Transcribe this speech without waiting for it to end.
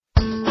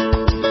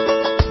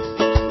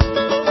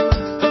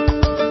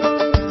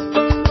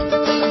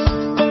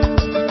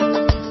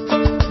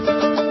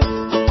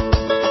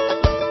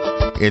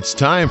It's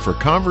time for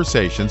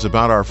conversations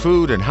about our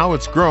food and how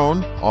it's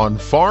grown on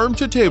Farm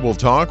to Table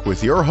Talk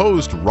with your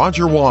host,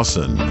 Roger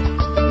Wasson.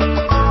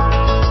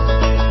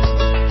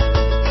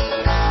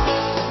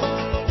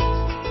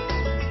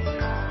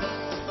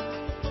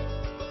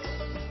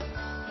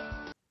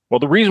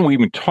 Well, the reason we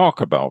even talk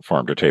about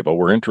farm to table,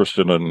 we're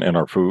interested in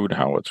our food,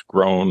 how it's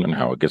grown, and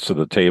how it gets to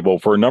the table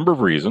for a number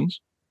of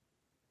reasons.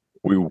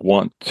 We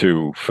want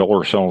to fill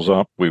ourselves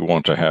up. We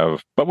want to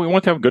have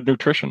good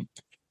nutrition.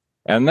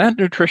 And that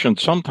nutrition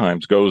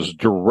sometimes goes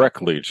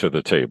directly to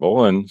the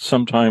table, and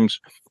sometimes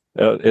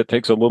it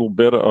takes a little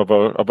bit of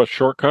a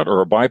shortcut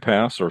or a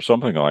bypass or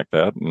something like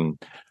that, and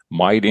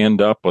might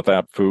end up with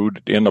that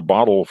food in a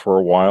bottle for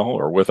a while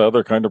or with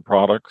other kind of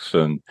products.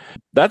 And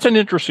that's an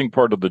interesting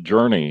part of the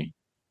journey.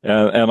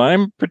 And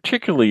I'm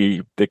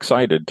particularly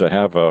excited to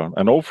have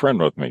an old friend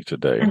with me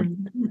today,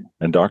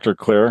 and Dr.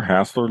 Clare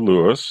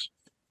Hasler-Lewis.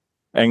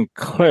 And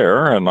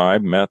Clare and I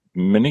met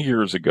many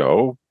years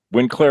ago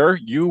when, Clare,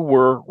 you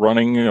were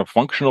running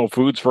Functional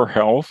Foods for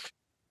Health.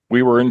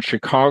 We were in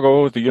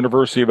Chicago at the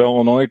University of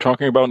Illinois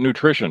talking about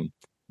nutrition.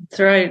 That's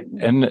right.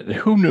 And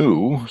who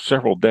knew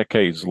several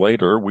decades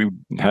later we'd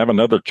have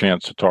another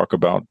chance to talk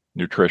about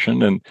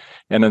nutrition. And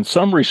in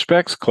some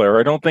respects, Clare,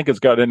 I don't think it's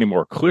got any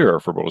more clear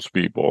for most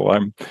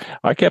people.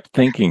 I kept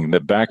thinking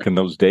that back in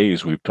those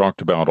days, we've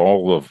talked about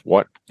all of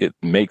what it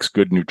makes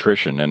good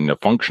nutrition and the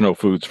functional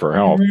foods for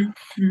health.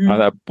 I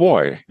thought,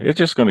 boy, it's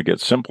just going to get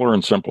simpler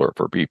and simpler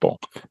for people.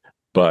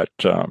 But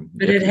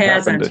it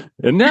hasn't.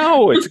 And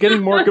no, it's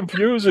getting more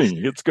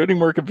confusing. It's getting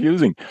more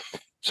confusing.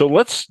 So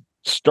let's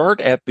start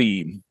at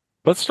the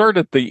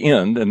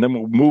end, and then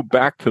we'll move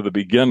back to the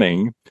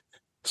beginning.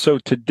 So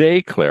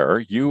today,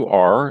 Clare, you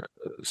are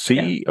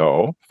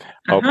CEO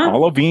of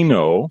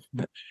Olivino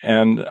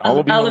and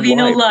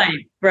Olivino Life,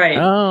 right?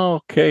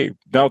 Okay.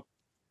 Now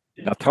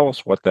tell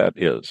us what that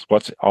is.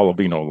 What's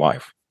Olivino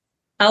Life?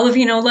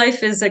 Olivino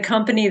Life is a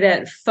company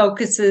that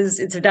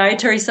it's a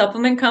dietary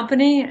supplement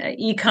company, an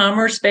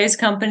e-commerce-based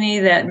company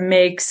that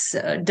makes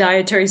a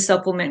dietary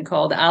supplement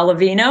called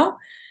Olivino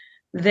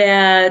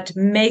that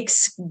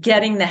makes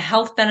getting the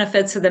health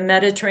benefits of the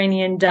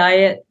Mediterranean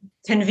diet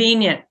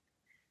convenient.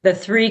 The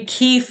three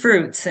key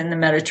fruits in the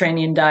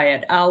Mediterranean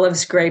diet: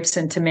 olives, grapes,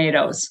 and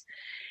tomatoes.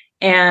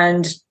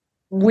 And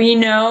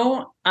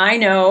I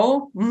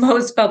know,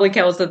 most public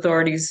health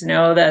authorities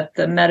know that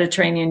the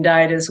Mediterranean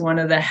diet is one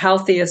of the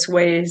healthiest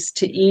ways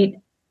to eat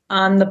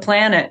on the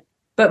planet,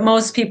 but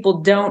most people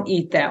don't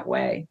eat that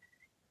way.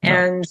 No.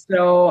 And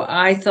so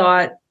I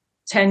thought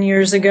 10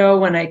 years ago,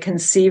 when I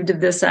conceived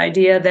of this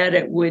idea, that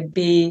it would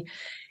be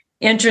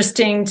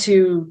interesting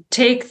to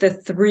take the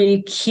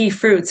three key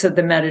fruits of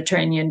the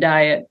Mediterranean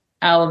diet,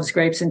 olives,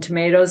 grapes, and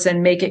tomatoes,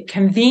 and make it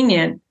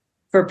convenient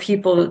for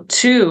people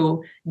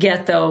to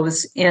get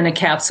those in a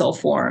capsule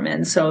form.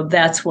 And so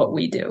that's what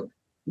we do.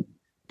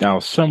 Now,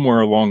 somewhere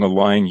along the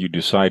line, you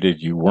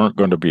decided you weren't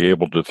going to be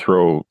able to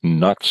throw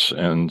nuts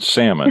and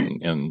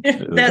salmon in.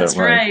 That's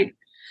right.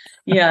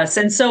 Yes.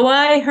 And so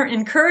I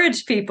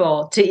encourage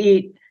people to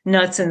eat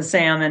nuts and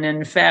salmon.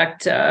 In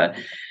fact,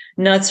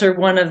 nuts are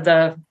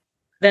the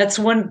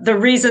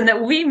reason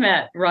that we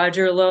met,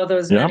 Roger,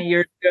 many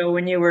years ago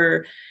when you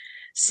were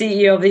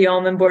CEO of the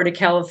Almond Board of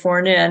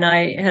California, and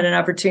I had an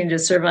opportunity to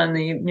serve on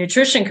the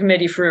nutrition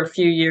committee for a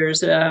few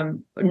years.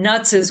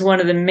 Nuts is one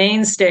of the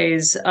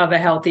mainstays of a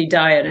healthy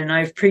diet, and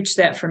I've preached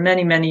that for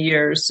many, many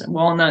years.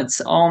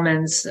 Walnuts,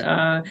 almonds,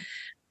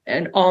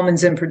 and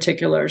almonds in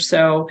particular.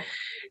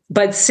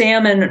 But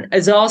salmon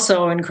is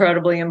also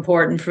incredibly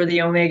important for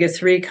the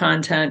omega-3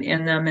 content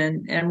in them.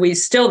 And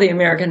the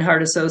American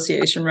Heart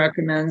Association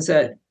recommends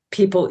that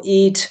people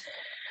eat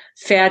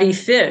fatty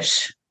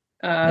fish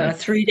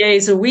 3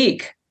 days a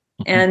week,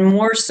 and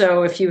more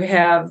so if you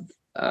have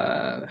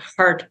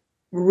heart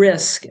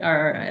risk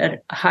or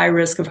at high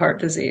risk of heart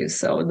disease.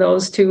 So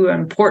those two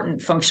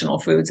important functional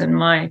foods in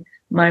my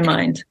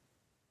mind.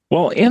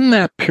 Well, in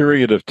that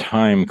period of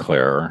time,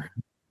 Clare,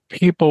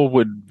 people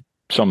would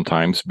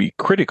sometimes be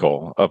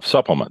critical of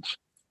supplements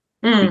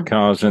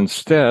because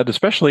instead,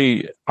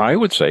 especially I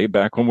would say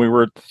back when we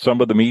were at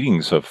some of the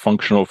meetings of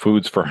functional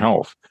foods for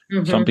health,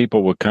 some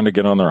people would kind of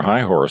get on their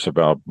high horse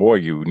about, boy,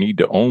 you need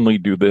to only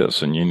do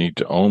this and you need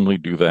to only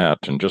do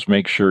that, and just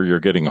make sure you're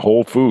getting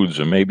whole foods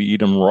and maybe eat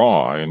them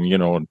raw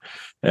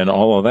and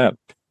all of that.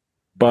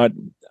 But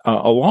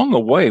along the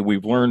way,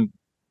 we've learned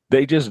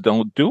they just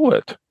don't do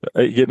it.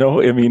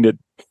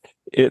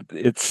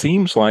 It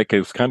seems like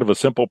it's kind of a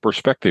simple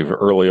perspective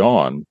early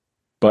on,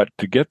 but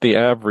to get the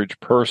average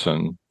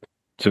person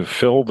to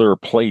fill their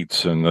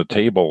plates and the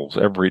tables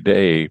every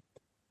day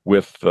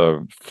with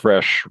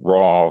fresh,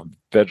 raw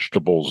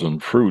vegetables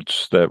and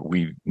fruits that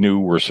we knew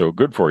were so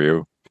good for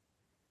you,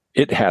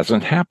 it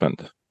hasn't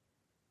happened.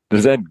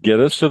 Does that get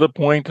us to the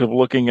point of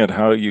looking at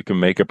how you can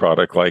make a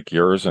product like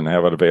yours and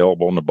have it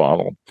available in a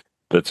bottle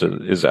that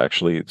is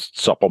actually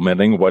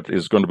supplementing what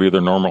is going to be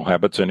their normal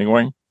habits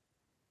anyway?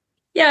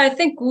 Yeah, I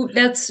think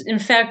that's in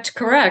fact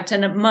correct.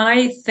 And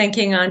my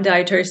thinking on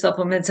dietary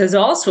supplements has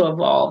also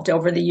evolved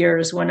over the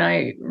years. When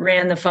I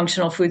ran the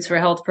Functional Foods for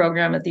Health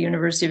program at the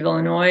University of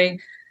Illinois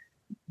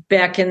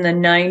back in the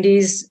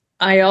 90s,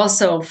 I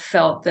also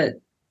felt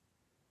that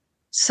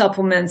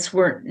supplements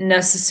weren't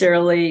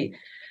necessarily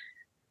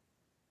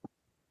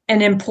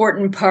an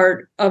important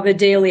part of a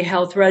daily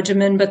health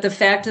regimen. But the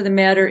fact of the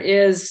matter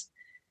is,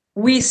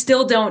 we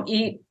still don't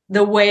eat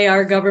the way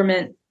our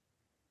government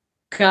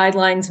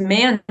guidelines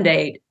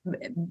mandate.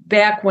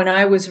 Back when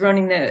I was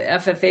running the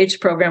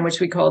FFH program, which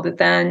we called it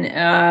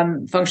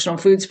then, Functional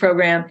Foods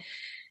Program,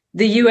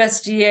 the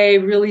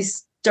USDA really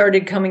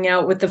started coming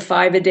out with the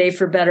 5 a day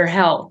for better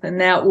health. And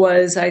that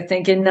was, I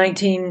think, in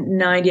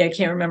 1990. I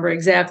can't remember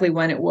exactly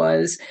when it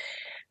was.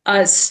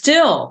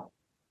 Still,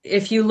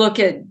 if you look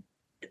at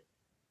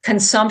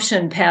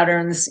consumption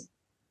patterns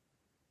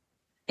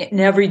in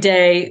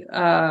everyday,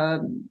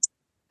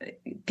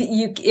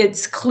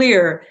 it's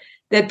clear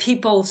that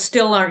people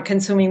still aren't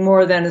consuming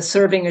more than a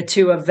serving or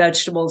two of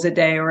vegetables a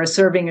day or a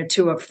serving or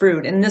two of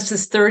fruit. And this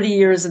is 30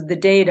 years of the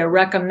data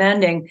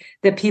recommending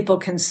that people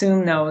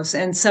consume those.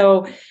 And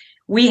so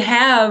we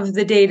have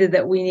the data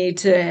that we need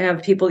to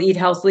have people eat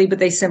healthily, but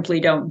they simply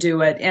don't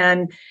do it.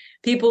 And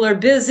people are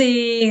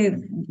busy.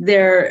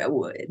 They're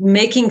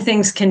making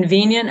things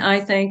convenient, I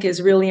think,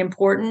 is really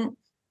important.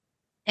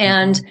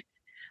 And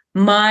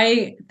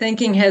my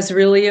thinking has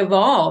really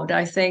evolved.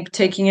 I think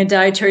taking a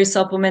dietary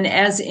supplement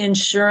as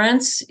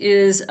insurance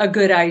is a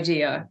good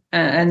idea.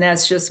 And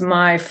that's just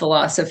my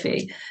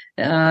philosophy.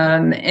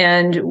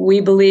 And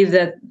we believe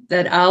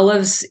that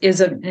olives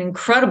is an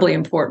incredibly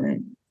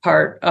important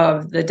part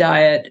of the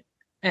diet.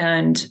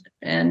 And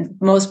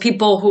most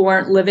people who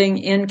aren't living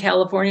in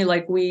California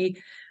like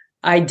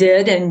I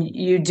did, and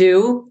you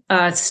do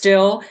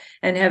still,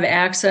 and have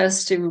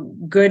access to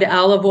good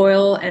olive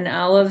oil and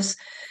olives,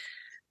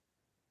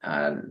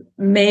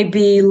 may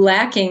be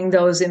lacking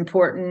those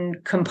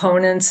important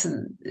components.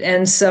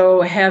 And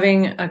so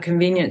having a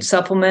convenient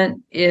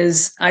supplement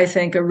is, I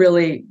think, a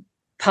really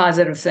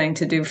positive thing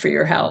to do for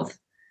your health.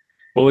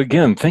 Well,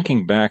 again,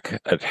 thinking back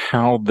at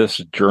how this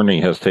journey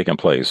has taken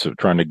place of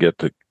trying to get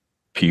the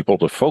people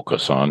to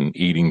focus on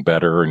eating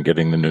better and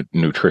getting the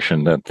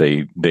nutrition that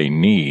they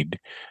need,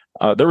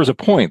 there was a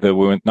point that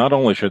we went, not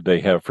only should they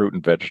have fruit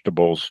and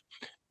vegetables,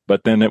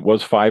 but then it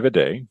was 5 a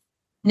day.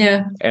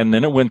 Yeah. And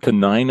then it went to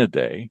 9 a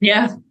day.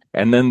 Yeah.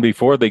 And then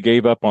before they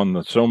gave up on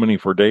the so many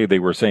per day, they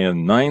were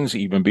saying 9's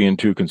even being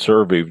too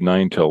conservative,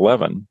 9 to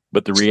 11.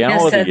 But the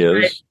reality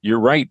is, right. You're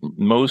right.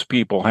 Most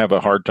people have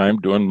a hard time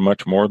doing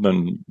much more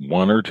than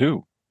 1 or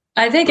 2.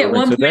 I think at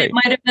one point it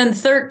might have been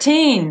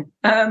 13,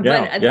 but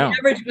the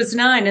average was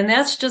 9, and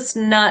that's just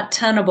not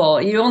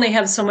tenable. You only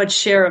have so much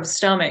share of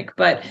stomach,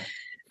 but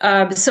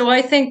so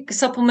I think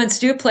supplements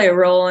do play a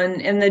role,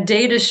 and the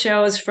data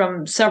shows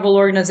from several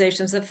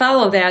organizations that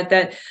follow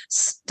that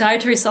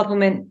dietary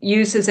supplement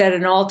use is at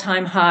an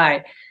all-time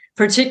high.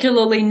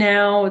 Particularly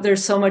now,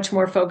 there's so much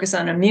more focus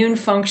on immune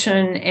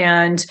function,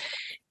 and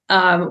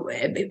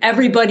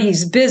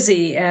everybody's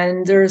busy,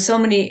 and there are so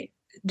many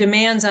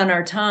demands on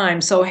our time.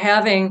 So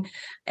having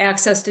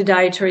access to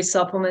dietary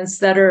supplements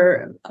that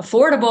are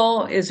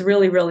affordable is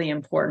really, really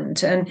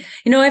important. And,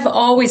 I've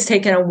always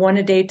taken a 1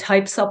 a day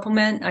type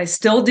supplement. I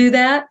still do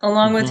that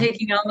along with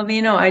taking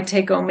Olivino. I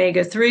take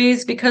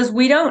omega-3s because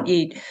we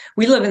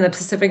live in the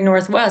Pacific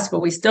Northwest, but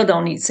we still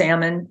don't eat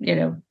salmon,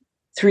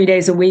 3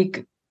 days a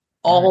week,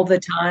 all the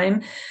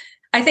time.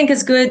 I think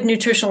it's good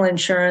nutritional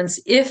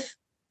insurance if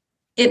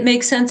it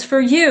makes sense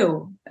for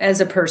you as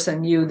a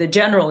person, the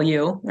general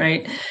you,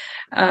 right?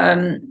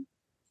 And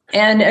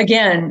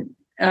again,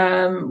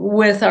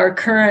 with our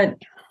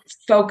current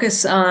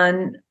focus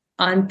on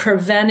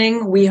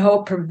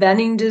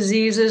preventing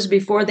diseases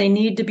before they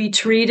need to be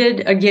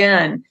treated,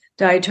 again,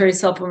 dietary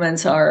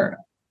supplements are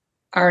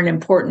an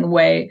important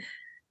way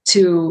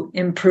to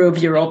improve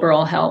your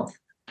overall health.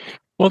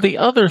 Well, the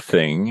other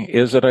thing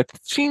is that it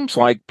seems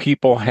like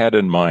people had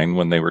in mind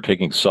when they were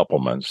taking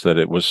supplements that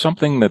it was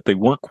something that they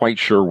weren't quite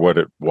sure what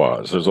it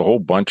was. There's a whole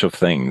bunch of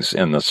things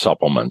in the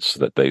supplements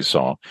that they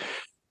saw.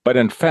 But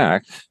in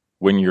fact,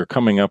 when you're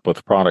coming up with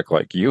a product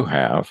like you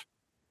have,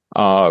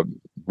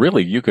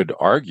 really, you could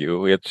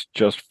argue it's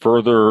just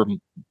further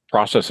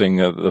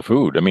processing of the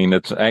food. I mean,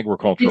 it's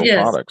agricultural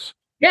products.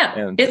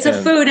 Yeah, it's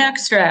a food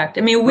extract.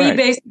 I mean, we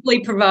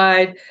basically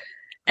provide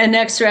an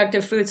extract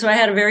of food. So I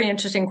had a very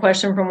interesting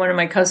question from one of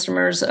my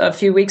customers a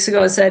few weeks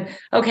ago. It said,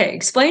 okay,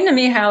 explain to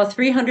me how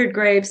 300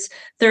 grapes,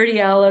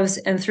 30 olives,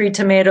 and 3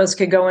 tomatoes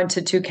could go into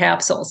 2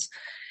 capsules.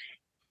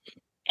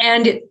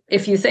 And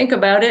if you think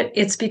about it,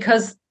 it's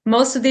because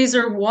most of these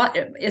are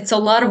it's a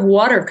lot of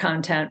water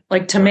content,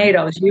 like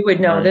tomatoes. You would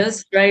know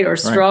this, right? Or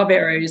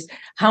strawberries.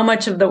 How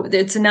much of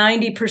it's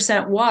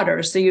 90%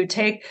 water. So you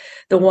take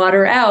the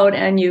water out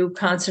and you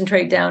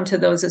concentrate down to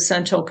those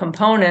essential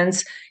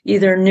components,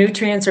 either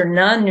nutrients or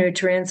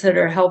non-nutrients that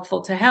are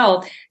helpful to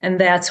health. And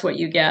that's what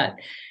you get.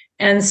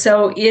 And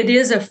so it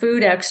is a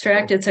food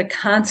extract. It's a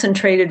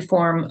concentrated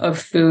form of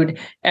food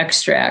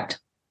extract.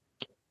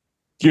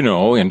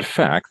 In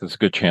fact, there's a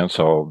good chance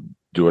I'll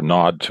do a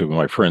nod to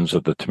my friends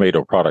at the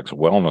Tomato Products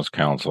Wellness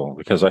Council,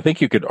 because I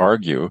think you could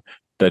argue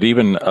that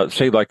even,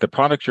 say, like the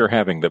products you're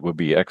having that would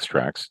be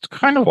extracts, it's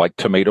kind of like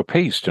tomato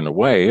paste in a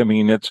way. I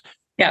mean,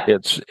 Yeah,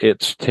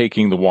 it's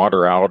taking the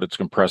water out, it's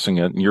compressing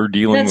it, and you're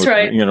dealing that's with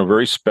right.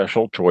 very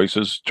special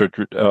choices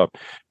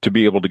to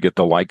be able to get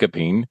the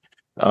lycopene.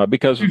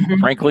 Because Hmm.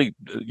 frankly,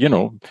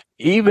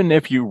 even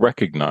if you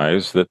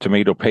recognize that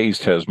tomato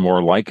paste has more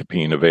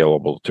lycopene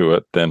available to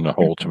it than a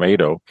whole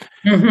tomato,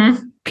 Hmm.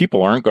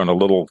 people aren't going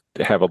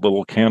to have a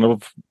little can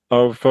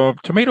of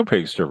tomato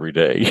paste every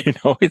day.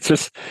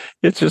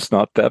 It's just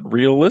not that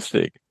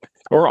realistic.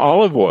 Or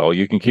olive oil.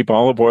 You can keep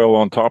olive oil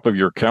on top of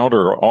your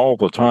counter all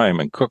the time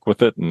and cook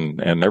with it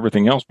and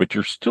everything else, but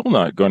you're still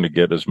not going to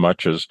get as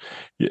much as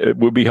it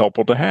would be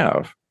helpful to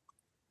have.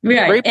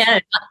 Right. Grapes,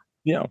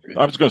 yeah,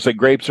 I was going to say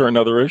grapes are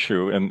another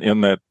issue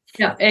in that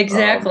Yeah, um,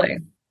 exactly.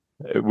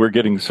 we're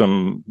getting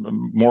some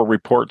more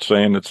reports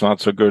saying it's not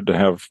so good to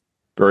have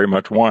very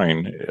much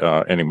wine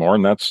anymore,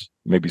 and that's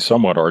maybe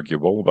somewhat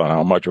arguable about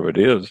how much of it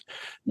is.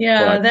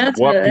 Yeah, But that's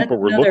what that's people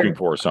were looking another.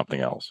 for is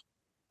something else.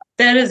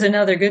 That is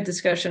another good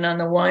discussion on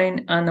the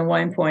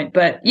wine point.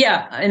 But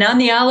yeah, and on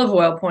the olive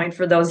oil point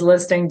for those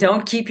listening,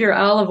 don't keep your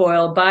olive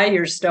oil by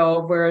your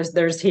stove where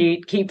there's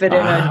heat. Keep it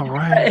in Ah,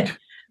 right,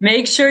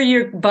 make sure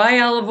you buy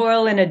olive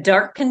oil in a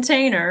dark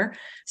container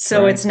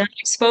so right. it's not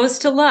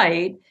exposed to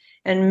light.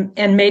 And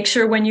make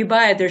sure when you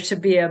buy it, there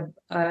should be a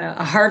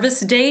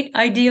harvest date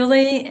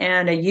ideally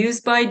and a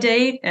use by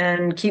date,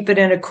 and keep it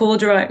in a cool,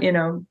 dry,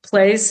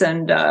 place.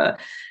 And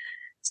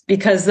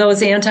because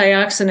those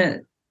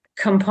antioxidant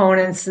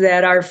components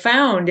that are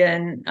found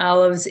in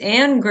olives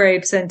and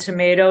grapes and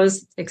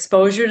tomatoes,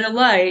 exposure to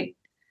light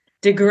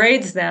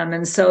degrades them,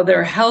 and so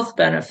their health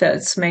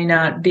benefits may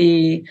not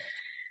be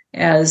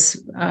as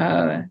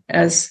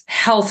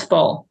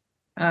healthful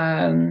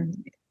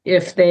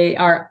if they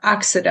are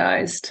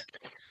oxidized.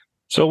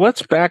 So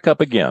let's back up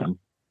again.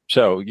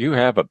 So you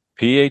have a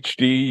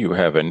PhD, you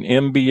have an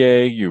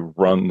MBA, you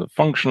run the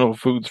Functional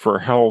Foods for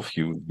Health,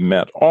 you've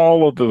met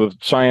all of the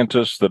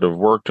scientists that have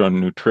worked on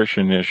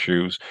nutrition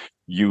issues,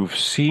 you've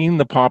seen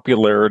the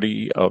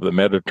popularity of the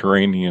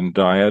Mediterranean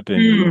diet,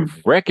 and Mm.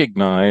 you've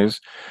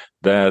recognized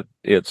that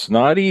it's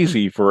not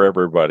easy for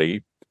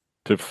everybody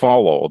to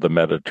follow the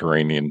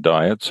Mediterranean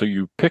diet. So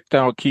you picked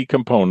out key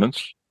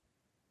components,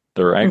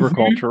 their Hmm.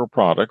 agricultural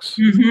products,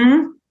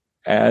 Hmm.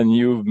 and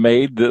you've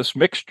made this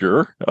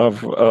mixture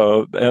of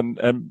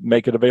and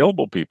make it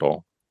available to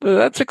people.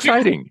 That's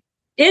exciting.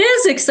 It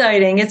is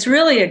exciting. It's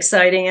really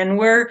exciting, and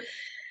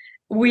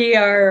we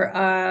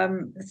are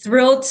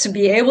thrilled to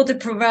be able to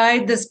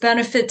provide this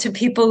benefit to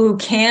people who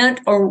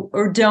can't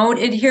or don't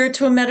adhere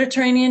to a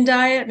Mediterranean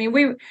diet. I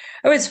mean,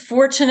 I was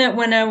fortunate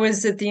when I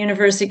was at the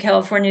University of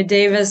California,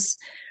 Davis,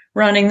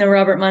 running the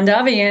Robert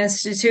Mondavi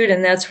Institute,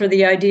 and that's where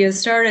the idea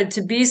started,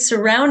 to be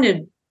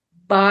surrounded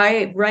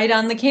by, right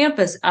on the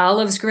campus,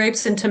 olives,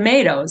 grapes, and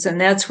tomatoes. And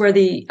that's where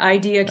the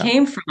idea Yeah,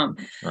 came from.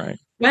 right.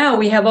 Wow,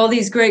 we have all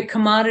these great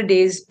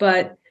commodities,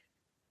 but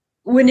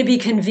wouldn't it be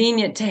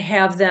convenient to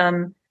have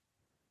them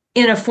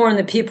in a form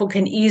that people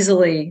can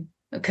easily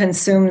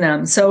consume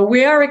them? So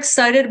we are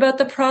excited about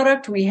the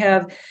product. We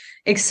have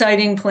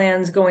exciting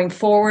plans going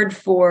forward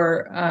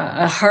for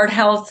a heart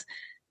health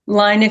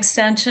line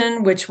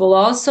extension, which will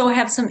also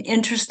have some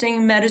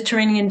interesting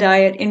Mediterranean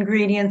diet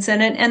ingredients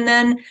in it. And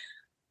then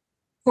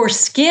for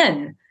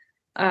skin,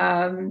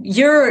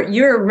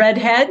 you're a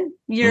redhead.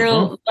 You're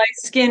a Hmm. light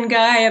skinned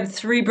guy. I have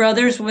three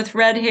brothers with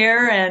red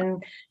hair,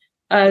 and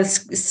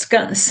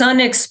sun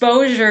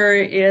exposure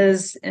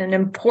is an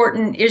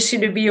important issue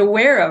to be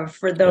aware of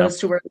for Yep.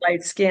 those who are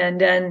light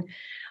skinned. And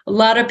a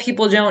lot of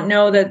people don't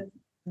know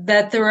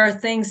that there are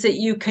things that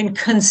you can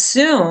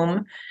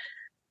consume,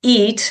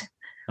 eat,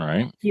 All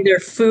right. either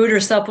food or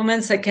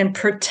supplements that can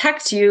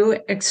protect you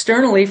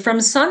externally from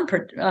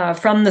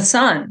from the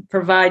sun,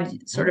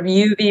 provide sort of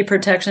UV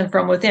protection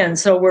from within.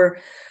 So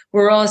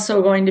we're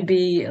also going to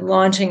be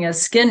launching a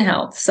skin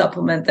health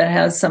supplement that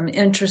has some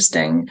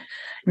interesting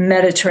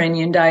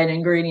Mediterranean diet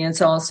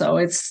ingredients. Also,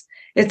 it's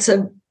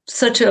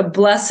such a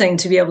blessing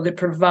to be able to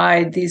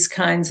provide these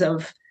kinds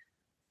of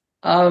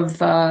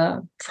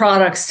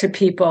products to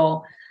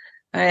people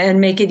and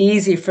make it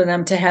easy for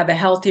them to have a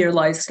healthier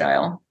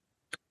lifestyle.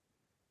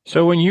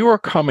 So when you were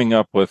coming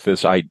up with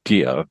this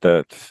idea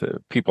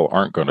that people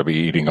aren't going to be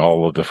eating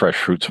all of the fresh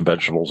fruits and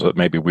vegetables that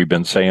maybe we've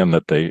been saying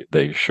that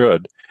they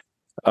should,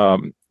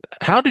 um,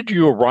 how did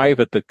you arrive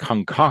at the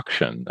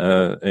concoction?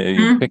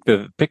 You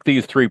Mhm. pick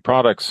these three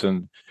products,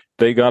 and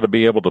they got to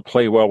be able to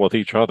play well with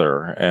each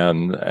other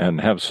and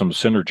have some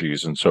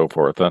synergies and so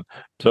forth. And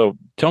so,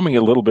 tell me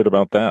a little bit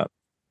about that.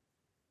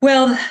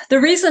 Well, the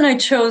reason I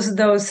chose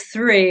those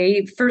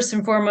three, first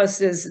and foremost,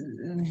 is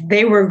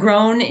they were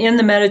grown in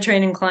the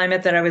Mediterranean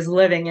climate that I was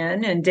living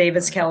in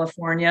Davis,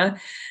 California.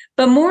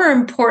 But more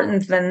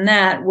important than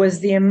that was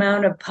the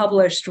amount of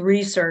published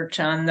research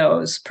on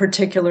those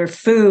particular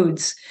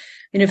foods.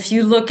 And if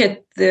you look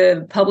at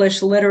the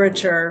published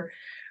literature,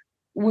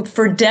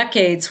 for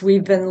decades,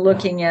 we've been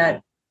looking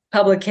at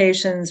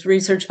publications,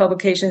 research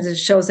publications, it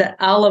shows that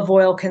olive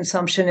oil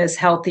consumption is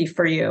healthy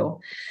for you.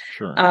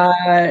 Sure.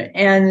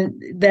 And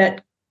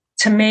that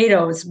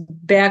tomatoes,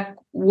 back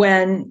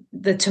when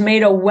the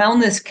Tomato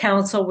Wellness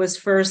Council was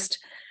first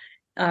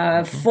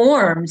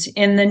formed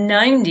in the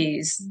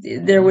 90s,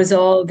 there was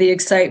all the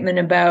excitement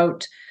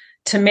about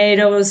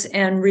tomatoes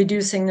and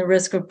reducing the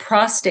risk of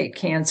prostate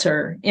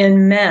cancer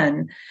in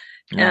men.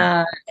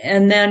 Yeah.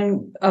 And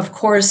then, of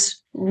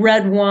course,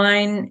 red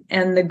wine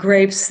and the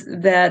grapes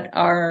that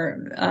are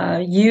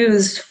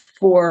used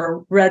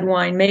for red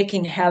wine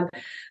making have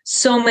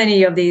so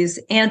many of these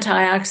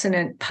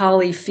antioxidant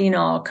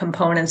polyphenol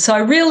components. So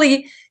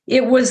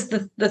it was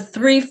the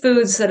three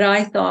foods that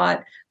I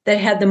thought that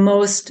had the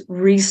most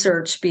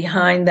research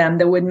behind them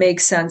that would make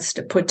sense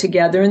to put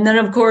together. And then,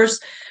 of course,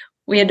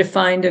 we had to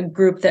find a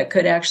group that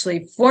could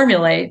actually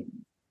formulate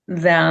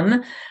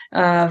them,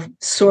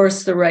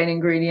 source the right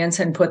ingredients,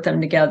 and put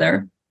them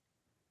together.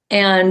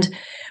 And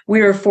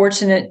we were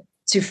fortunate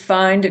to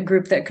find a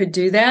group that could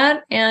do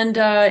that and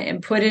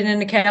put it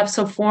in a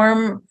capsule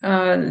form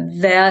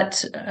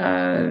that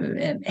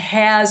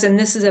has, and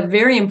this is a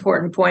very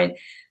important point,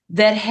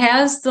 that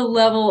has the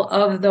level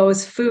of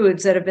those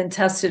foods that have been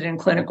tested in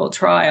clinical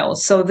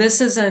trials. So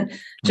this isn't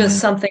just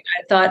something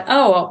I thought,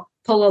 oh, I'll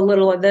pull a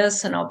little of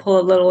this and I'll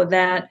pull a little of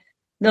that.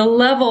 The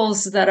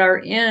levels that are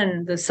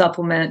in the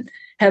supplement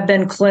have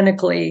been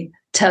clinically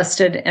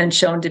tested and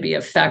shown to be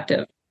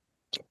effective.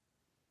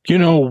 You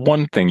know,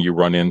 one thing you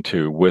run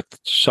into with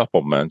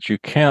supplements, you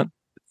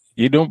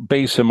don't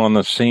base them on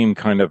the same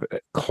kind of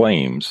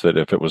claims that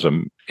if it was a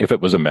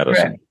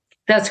medicine. Correct.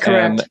 That's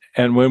correct.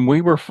 And when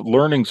we were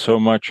learning so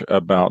much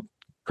about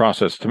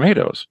processed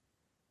tomatoes,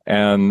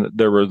 and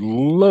there were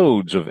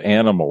loads of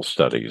animal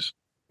studies,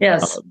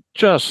 yes,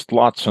 just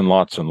lots and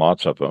lots and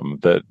lots of them,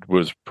 that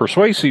was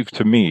persuasive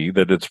to me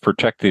that it's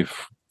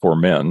protective for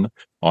men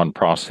on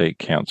prostate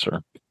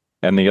cancer.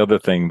 And the other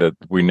thing that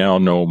we now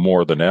know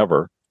more than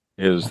ever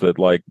is that,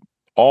 like,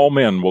 all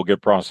men will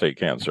get prostate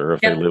cancer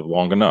if they live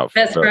long enough.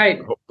 That's right.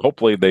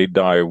 Hopefully they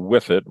die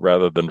with it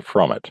rather than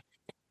from it.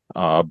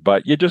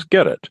 But you just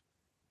get it.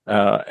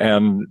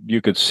 And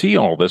you could see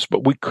all this,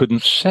 but we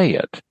couldn't say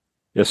it.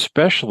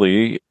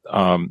 Especially,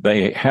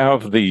 they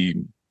have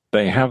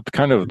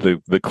kind of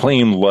the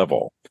claim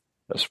level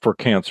for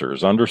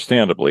cancers.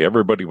 Understandably,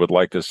 everybody would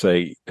like to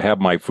say, have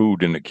my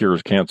food and it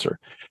cures cancer.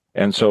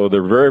 And so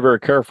they're very,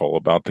 very careful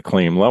about the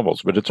claim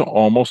levels, but it's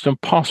almost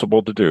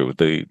impossible to do.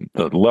 The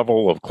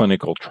level of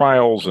clinical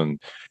trials and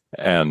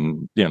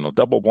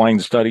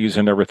double-blind studies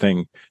and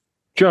everything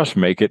just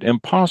make it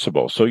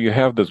impossible. So you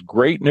have this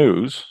great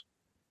news,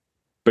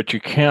 but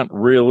you can't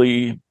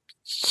really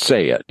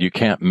say it. You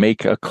can't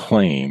make a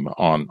claim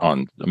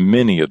on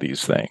many of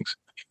these things.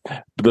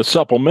 The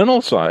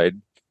supplemental side,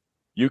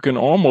 you can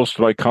almost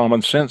by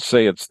common sense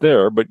say it's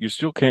there, but you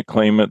still can't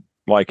claim it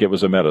like it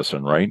was a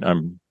medicine, right?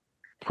 I'm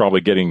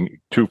probably getting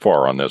too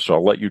far on this, so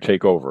I'll let you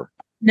take over.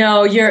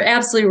 No, you're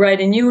absolutely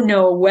right. And you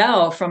know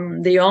well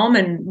from the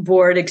almond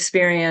board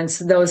experience,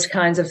 those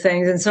kinds of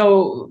things. And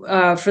so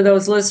for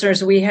those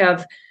listeners, we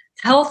have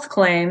health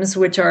claims,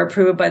 which are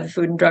approved by the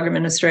Food and Drug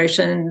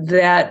Administration,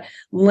 that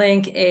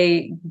link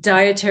a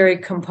dietary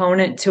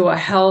component to a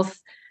health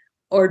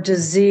or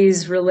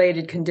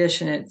disease-related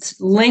condition. It's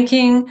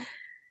linking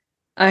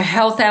a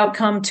health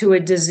outcome to a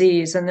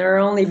disease, and there are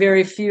only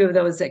very few of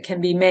those that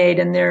can be made,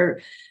 and they're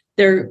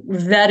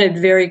vetted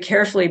very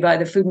carefully by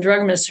the Food and Drug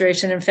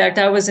Administration. In fact,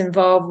 I was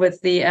involved with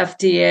the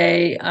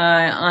FDA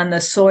on the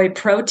soy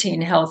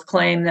protein health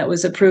claim that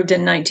was approved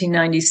in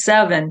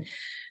 1997.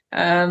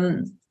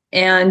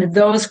 And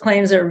those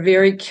claims are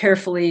very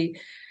carefully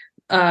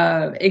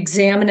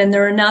examined, and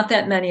there are not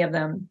that many of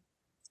them.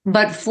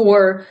 But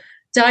for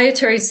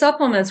dietary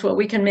supplements, what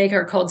we can make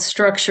are called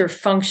structure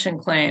function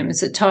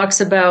claims. It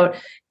talks about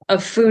a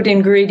food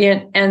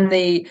ingredient and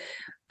the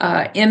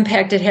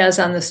impact it has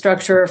on the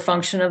structure or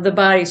function of the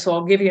body. So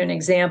I'll give you an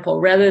example.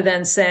 Rather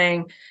than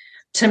saying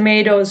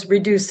tomatoes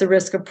reduce the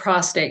risk of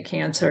prostate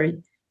cancer,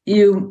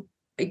 you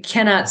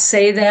cannot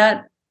say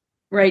that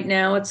right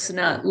now. It's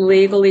not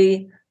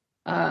legally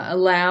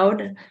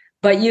allowed,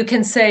 but you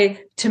can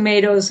say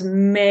tomatoes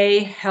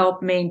may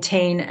help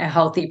maintain a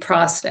healthy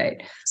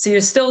prostate. So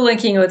you're still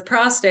linking it with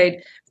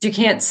prostate, but you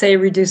can't say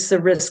reduce the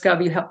risk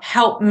of, you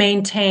help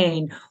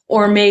maintain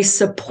or may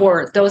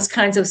support. Those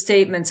kinds of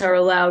statements are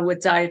allowed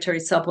with dietary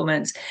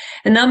supplements.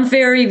 And I'm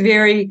very,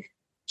 very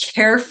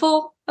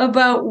careful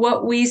about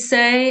what we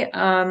say.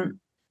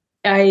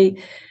 I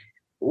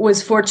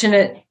was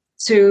fortunate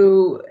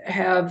to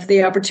have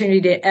the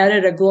opportunity to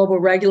edit a global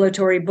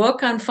regulatory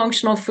book on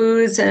functional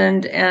foods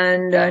and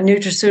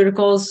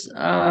nutraceuticals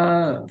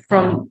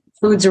from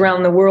foods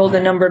around the world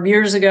a number of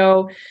years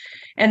ago.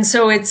 And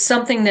so it's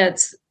something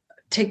that's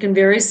taken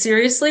very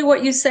seriously,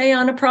 what you say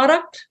on a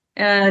product.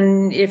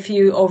 And if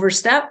you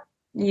overstep,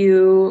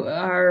 you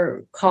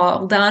are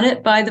called on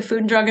it by the Food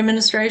and Drug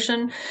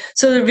Administration.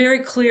 So there are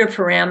very clear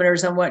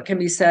parameters on what can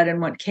be said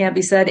and what can't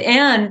be said.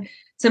 And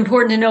it's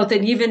important to note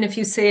that even if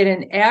you say it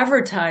in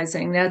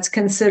advertising, that's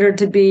considered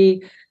to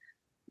be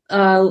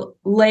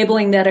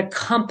labeling that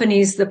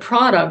accompanies the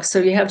product. So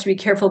you have to be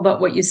careful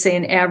about what you say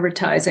in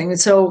advertising. And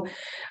so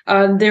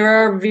there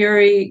are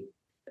very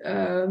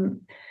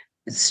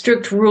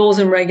strict rules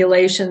and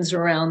regulations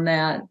around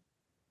that.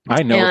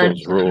 I know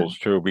those rules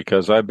too,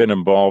 because I've been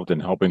involved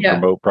in helping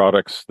promote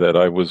products that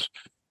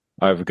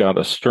I've got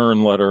a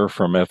stern letter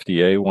from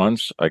FDA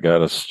once. I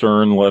got a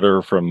stern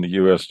letter from the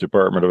U.S.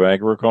 Department of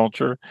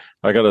Agriculture.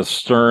 I got a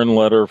stern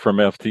letter from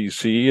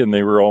FTC, and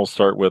they were all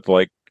start with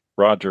like,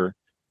 Roger,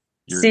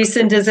 you're cease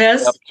and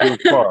desist. Too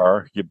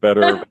far. You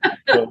better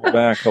pull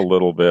back a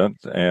little bit.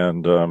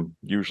 And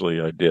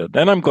usually I did,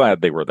 and I'm glad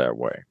they were that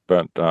way.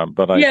 But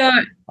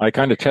I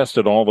kind of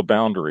tested all the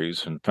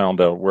boundaries and found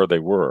out where they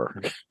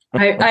were.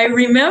 I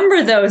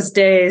remember those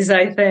days.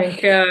 I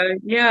think,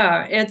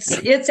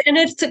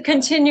 it's a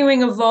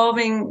continuing,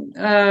 evolving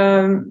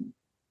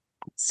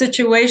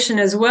situation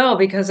as well,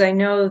 because I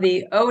know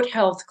the oat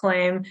health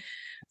claim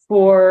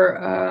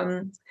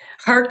for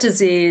heart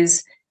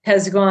disease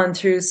has gone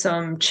through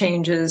some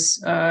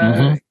changes.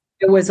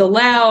 It was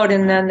allowed,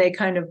 and then they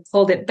kind of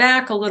pulled it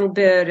back a little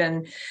bit,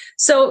 and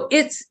so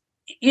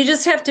you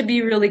just have to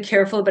be really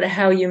careful about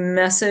how you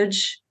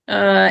message.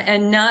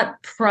 And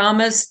not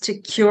promise to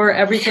cure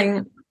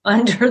everything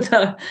under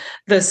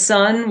the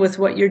sun with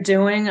what you're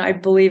doing. I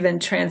believe in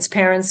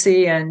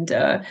transparency and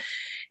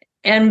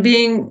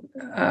being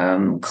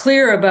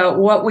clear about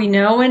what we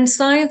know. And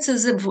science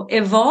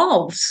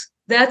evolves.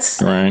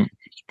 That's right.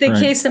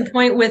 Case in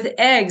point with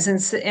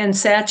eggs and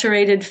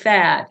saturated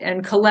fat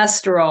and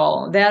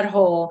cholesterol. That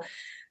whole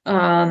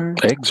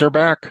eggs are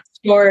back.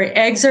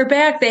 Eggs are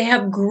back. They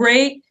have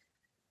great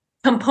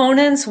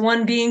components,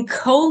 one being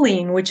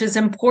choline, which is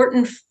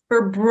important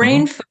for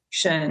brain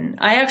function.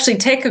 I actually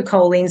take a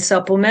choline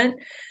supplement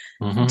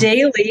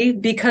daily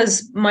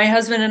because my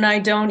husband and I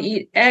don't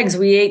eat eggs.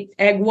 We eat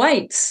egg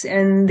whites,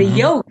 and the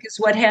yolk is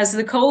what has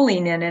the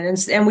choline in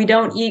it, and we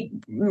don't eat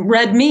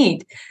red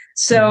meat.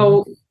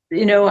 So,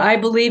 I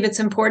believe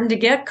it's important to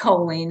get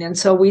choline, and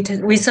so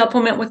we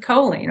supplement with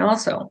choline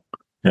also.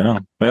 Yeah.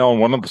 Well,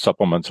 one of the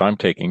supplements I'm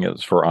taking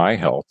is for eye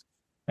health,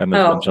 and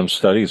there's been some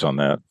studies on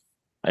that.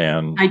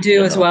 And I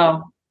do as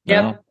well.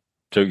 Yep.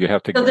 So you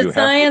have to. So the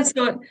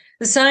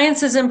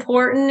science is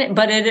important,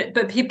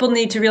 but people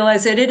need to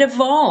realize that it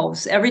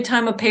evolves every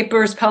time a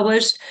paper is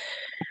published.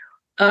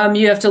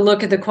 You have to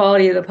look at the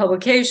quality of the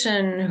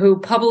publication, who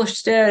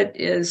published it,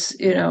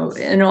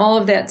 and all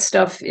of that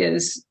stuff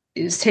is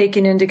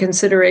taken into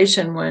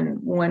consideration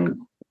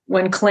when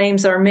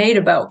claims are made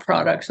about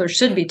products, or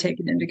should be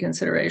taken into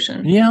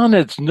consideration. Yeah, and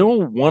it's no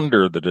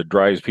wonder that it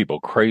drives people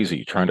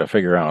crazy trying to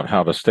figure out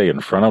how to stay in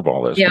front of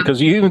all this. Yeah.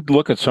 Because you even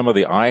look at some of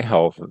the eye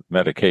health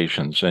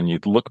medications, and you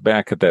look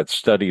back at that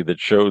study that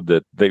showed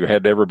that they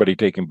had everybody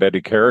taking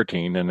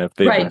beta-carotene, and if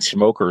they've been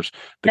smokers,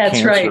 the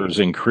cancers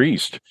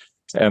increased.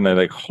 And they're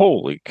like,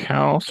 holy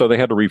cow. So they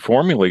had to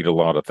reformulate a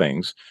lot of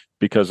things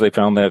because they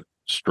found that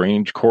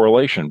strange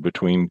correlation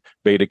between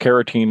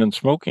beta-carotene and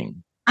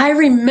smoking. I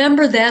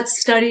remember that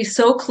study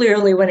so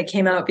clearly when it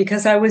came out,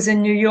 because I was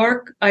in New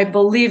York, I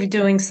believe,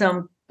 doing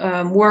some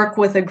work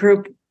with a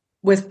group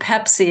with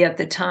Pepsi at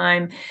the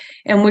time.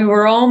 And we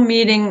were all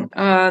meeting,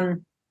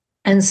 and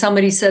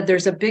somebody said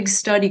there's a big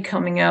study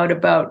coming out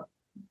about,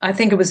 I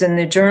think it was in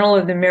the Journal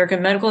of the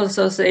American Medical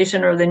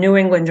Association or the New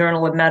England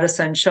Journal of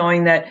Medicine,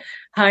 showing that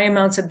high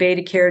amounts of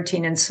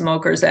beta-carotene in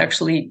smokers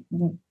actually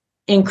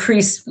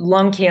increase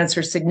lung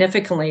cancer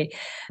significantly.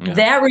 Yeah.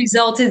 That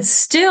resulted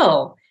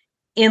still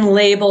in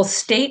label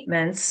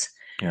statements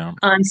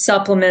on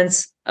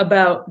supplements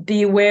about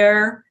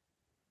beware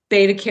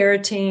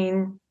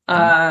beta-carotene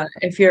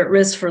if you're at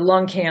risk for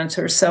lung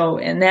cancer. So,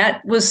 and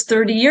that was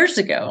 30 years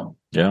ago.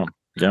 Yeah.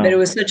 But it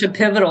was such a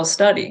pivotal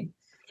study.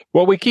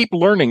 Well, we keep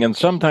learning, and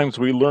sometimes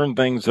we learn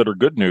things that are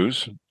good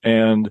news.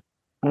 And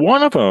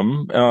one of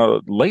them,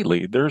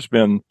 lately, there's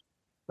been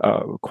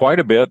quite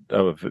a bit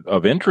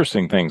of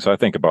interesting things, I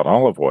think, about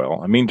olive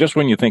oil. I mean, just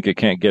when you think it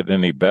can't get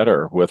any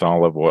better with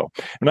olive oil.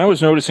 And I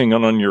was noticing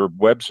on your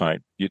website,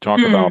 you talk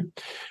about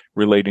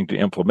relating to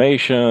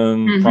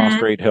inflammation,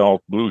 prostate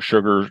health, blood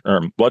sugar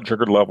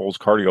levels,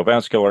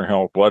 cardiovascular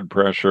health, blood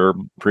pressure,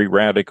 free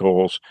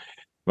radicals.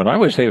 But I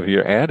would say if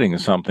you're adding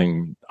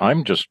something,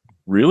 I'm just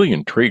really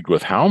intrigued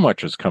with how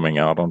much is coming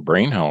out on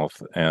brain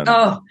health and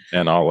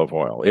olive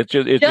oil. It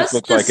just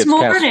looks like it's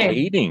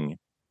cascading.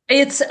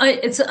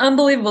 It's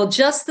unbelievable.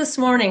 Just this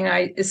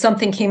morning,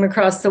 something came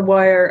across the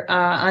wire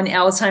on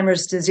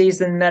Alzheimer's disease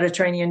and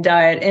Mediterranean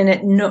diet, and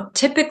it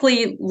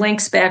typically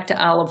links back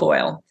to olive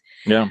oil.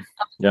 Yeah.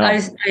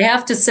 I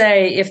have to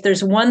say, if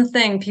there's one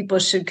thing people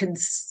should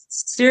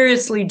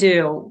seriously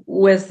do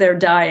with their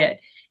diet,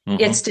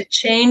 it's to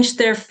change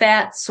their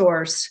fat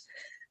source.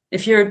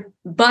 If you're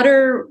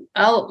butter,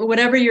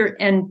 whatever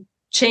and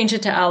change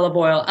it to olive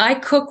oil. I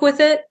cook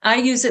with it. I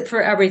use it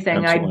for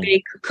everything. Absolutely. I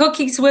bake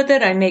cookies with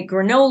it. I make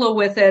granola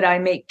with it. I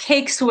make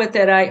cakes with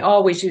it. I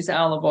always use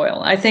olive oil.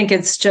 I think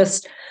it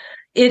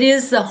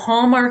is the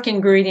hallmark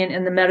ingredient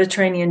in the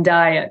Mediterranean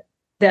diet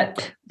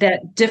that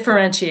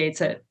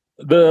differentiates it.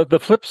 The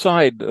flip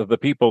side of the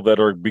people that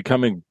are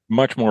becoming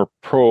much more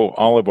pro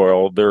olive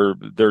oil,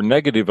 they're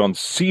negative on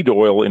seed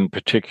oil in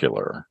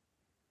particular.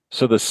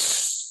 So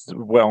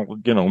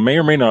may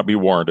or may not be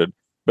warranted.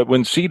 But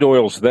when seed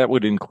oils, that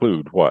would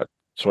include what?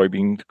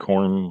 Soybean,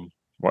 corn,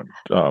 what?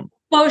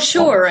 Well,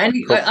 sure.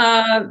 Anything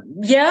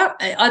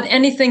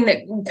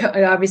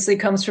that obviously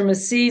comes from a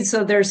seed.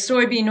 So there's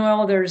soybean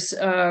oil, there's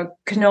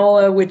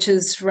canola, which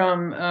is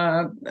from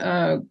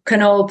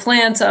canola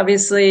plants,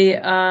 obviously.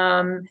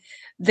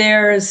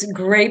 There's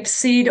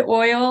grapeseed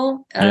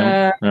oil.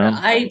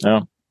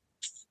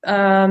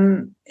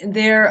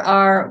 There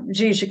are,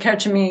 geez, you're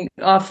catching me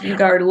off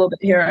guard a little bit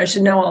here. I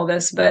should know all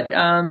this, but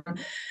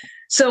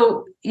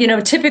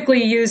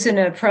typically used in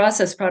a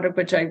processed product,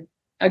 which I,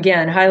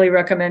 again, highly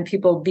recommend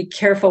people be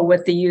careful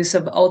with the use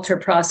of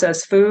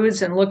ultra-processed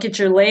foods and look at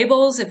your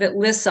labels. If it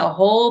lists a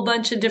whole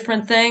bunch of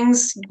different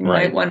things, you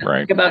might want to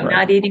think about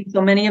not eating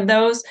so many of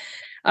those.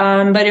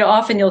 But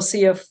often you'll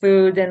see a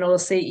food and it'll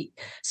say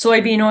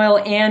soybean oil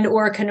and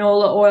or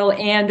canola oil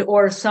and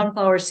or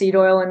sunflower seed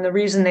oil. And the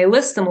reason they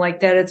list them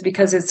like that is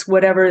because it's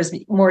whatever is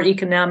more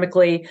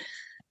economically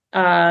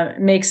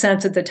makes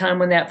sense at the time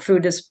when that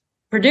food is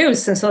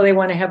produced. And so they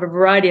want to have a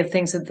variety of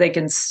things that they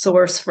can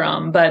source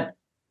from. But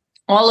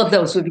all of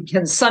those would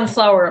be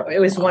sunflower. It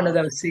was one of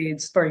those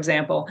seeds, for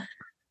example.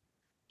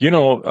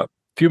 A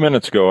few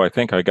minutes ago, I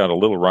think I got a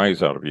little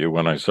rise out of you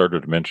when I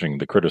started mentioning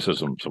the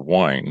criticisms of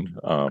wine.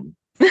 But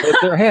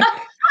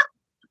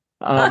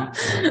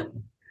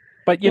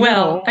we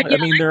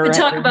could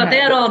talk about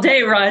that all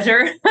day,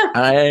 Roger.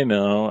 I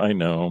know,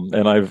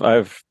 and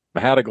I've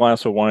had a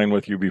glass of wine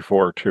with you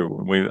before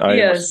too.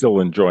 I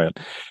still enjoy it,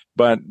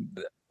 but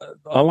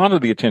a lot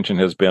of the attention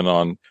has been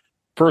on,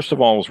 first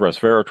of all, is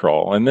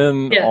resveratrol, and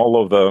then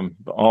all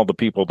the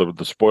people,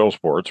 the spoil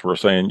sports, were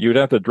saying you'd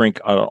have to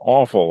drink an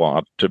awful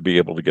lot to be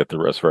able to get the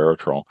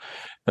resveratrol.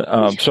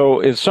 So,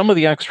 is some of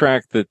the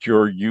extract that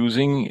you're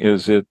using,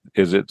 is it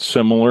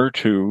similar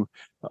to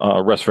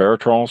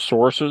resveratrol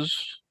sources?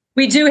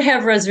 We do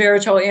have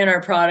resveratrol in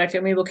our product,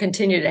 and we will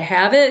continue to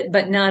have it,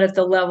 but not at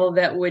the level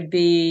that would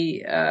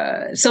be.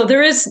 So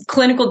there is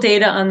clinical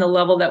data on the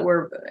level that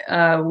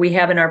we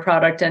have in our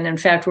product, and in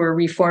fact, we're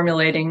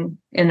reformulating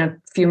in a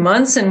few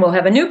months, and we'll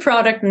have a new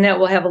product, and that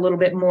will have a little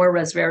bit more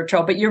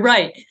resveratrol. But you're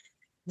right,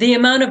 the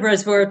amount of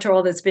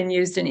resveratrol that's been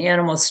used in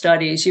animal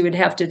studies, you would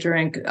have to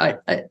drink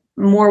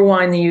more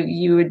wine than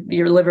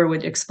your liver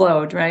would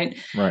explode, right?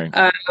 Right.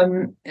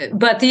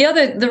 But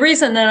the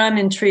reason that I'm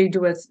intrigued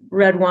with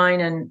red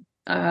wine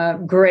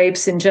and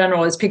grapes in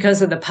general is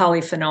because of the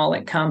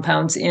polyphenolic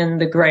compounds in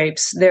the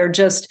grapes. They're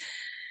just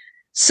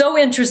so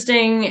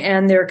interesting,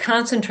 and they're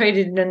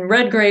concentrated in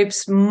red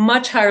grapes,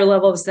 much higher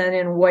levels than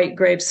in white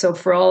grapes. So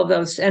for all of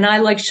those, and I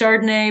like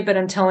Chardonnay, but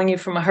I'm telling you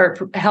from a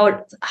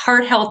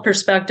heart health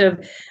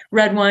perspective,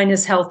 red wine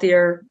is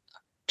healthier.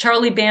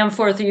 Charlie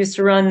Bamforth, who used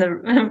to run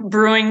the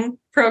brewing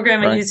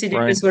program at UC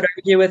Davis, would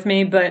argue with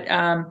me, but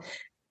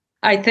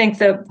I think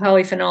the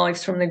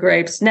polyphenolics from the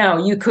grapes. Now,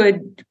 you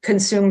could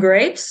consume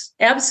grapes.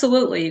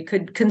 Absolutely, you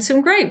could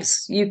consume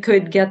grapes. You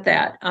could get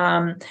that.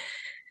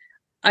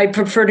 I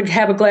prefer to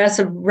have a glass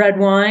of red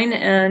wine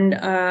and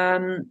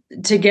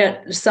to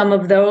get some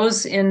of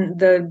those in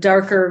the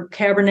darker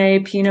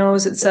Cabernet,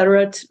 Pinots, et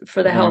cetera,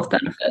 for the health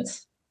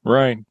benefits.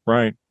 Right.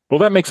 Well,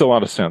 that makes a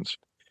lot of sense.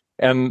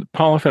 And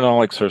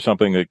polyphenolics are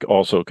something that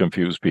also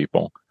confuse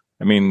people.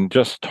 I mean,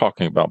 just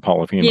talking about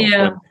polyphenols.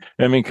 Yeah.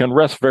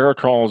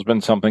 Resveratrol has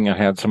been something that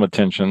had some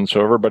attention. So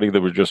everybody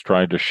that was just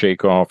trying to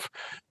shake off,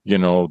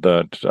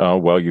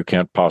 that, you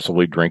can't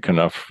possibly drink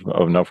enough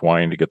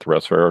wine to get the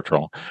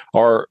resveratrol,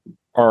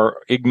 are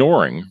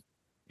ignoring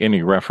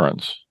any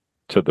reference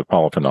to the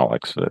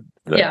polyphenolics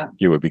that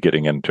you would be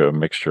getting into a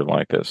mixture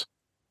like this.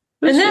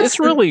 It's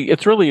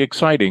really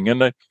exciting.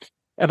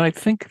 And I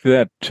think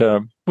that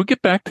we'll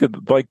get back to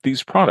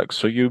these products.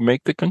 So you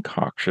make the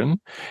concoction,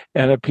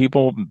 and if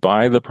people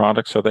buy the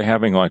products, are they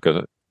having like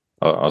a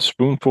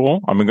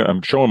spoonful?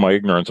 I'm showing my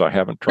ignorance. I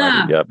haven't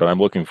tried it yet, but I'm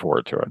looking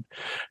forward to it.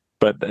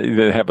 But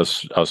they have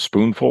a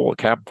spoonful, a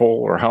capful,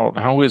 or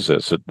how is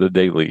this the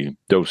daily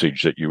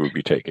dosage that you would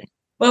be taking?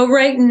 Well,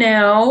 right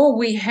now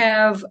we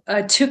have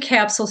a 2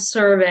 capsule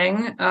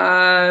serving.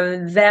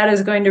 That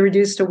is going to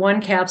reduce to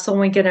 1 capsule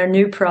when we get our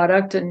new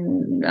product,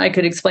 and I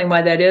could explain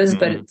why that is,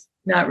 but it's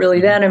not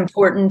really that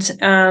important.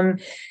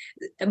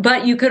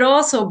 But you could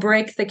also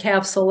break the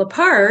capsule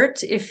apart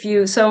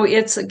so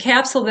it's a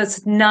capsule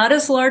that's not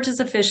as large as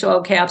a fish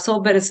oil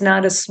capsule, but it's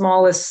not as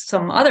small as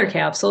some other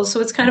capsules.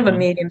 So it's kind of a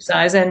medium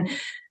size. And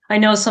I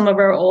know some of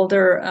our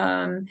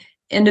older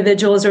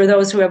individuals or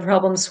those who have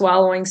problems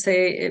swallowing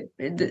say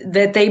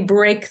that they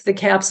break the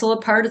capsule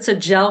apart. It's a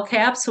gel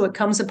cap, so it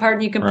comes apart,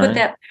 and you can put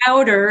that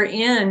powder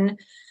in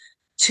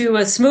to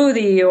a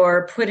smoothie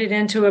or put it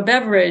into a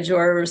beverage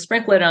or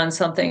sprinkle it on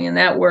something, and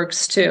that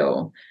works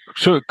too.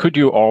 So could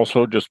you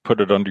also just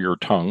put it under your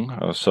tongue,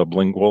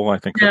 sublingual? I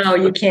think No,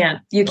 you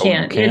can't. You Oh, you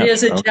can't. It can't?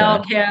 is a Okay.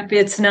 gel cap.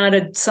 It's not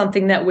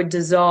something that would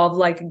dissolve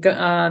like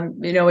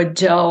a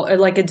gel or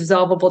like a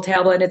dissolvable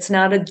tablet. It's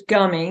not a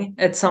gummy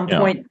at some Yeah,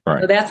 point.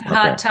 right. So that's a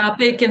hot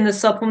topic in the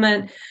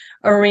supplement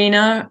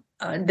arena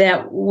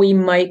that we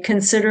might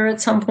consider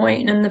at some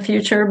point in the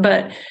future.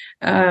 But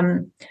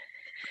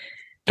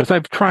because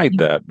I've tried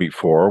that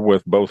before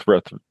with both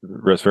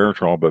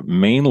resveratrol, but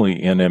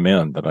mainly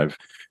NMN that I've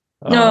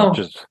no.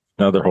 just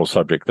another whole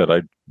subject that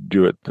I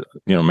do it,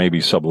 maybe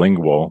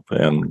sublingual.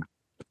 And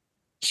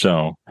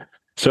so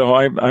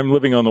I'm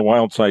living on the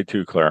wild side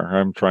too, Claire.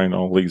 I'm trying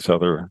all these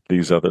other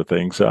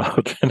things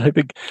out. And I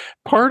think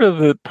part of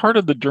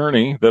the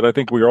journey that I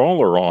think we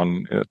all are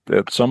on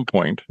at some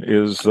point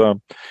is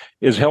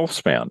health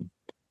span.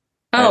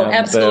 Oh, And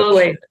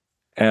absolutely.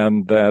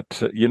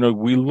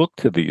 We look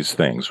to these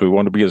things. We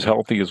want to be as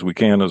healthy as we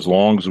can, as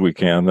long as we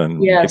can,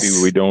 and Yes.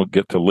 maybe we don't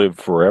get to live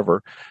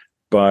forever.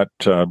 But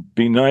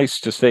be nice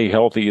to stay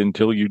healthy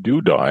until you do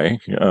die,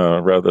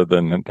 rather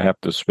than have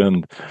to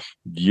spend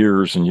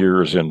years and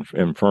years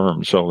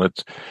infirm. So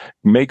that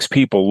makes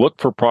people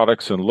look for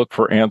products and look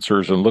for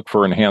answers and look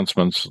for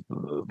enhancements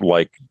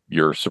like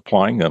you're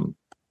supplying them.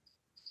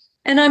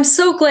 And I'm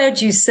so glad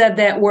you said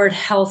that word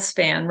health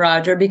span,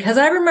 Roger, because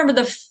I remember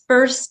the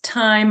first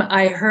time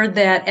I heard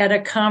that at a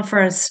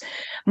conference.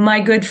 My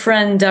good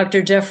friend,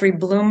 Dr. Jeffrey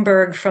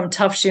Bloomberg from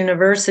Tufts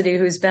University,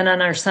 who's been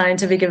on our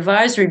scientific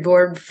advisory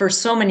board for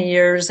so many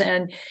years,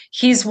 and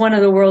he's one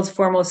of the world's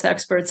foremost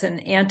experts in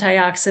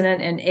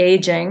antioxidant and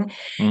aging.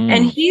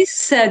 And he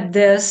said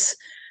this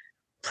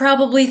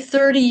probably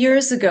 30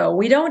 years ago.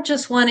 We don't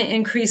just want to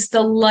increase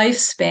the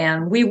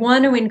lifespan, we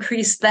want to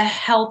increase the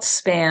health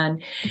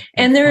span.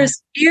 And there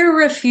is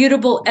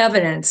irrefutable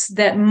evidence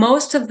that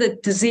most of the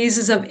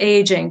diseases of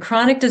aging,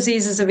 chronic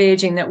diseases of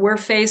aging that we're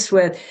faced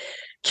with,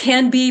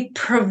 can be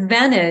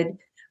prevented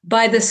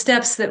by the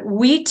steps that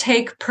we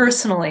take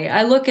personally.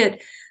 I look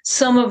at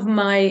some of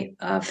my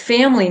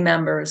family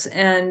members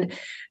and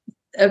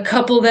a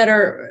couple that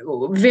are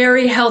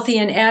very healthy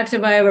and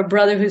active. I have a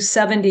brother who's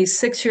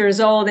 76 years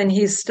old and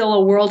he's still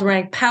a world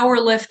ranked power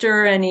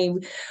lifter and he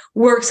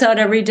works out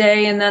every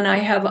day. And then I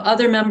have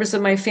other members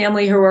of my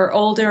family who are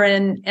older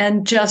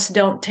and just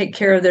don't take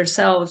care of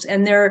themselves.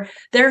 And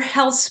their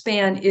health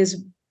span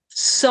is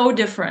so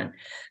different.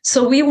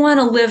 So we want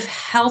to live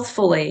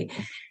healthfully.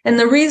 And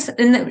the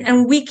reason,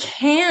 and we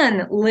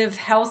can live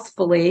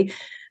healthfully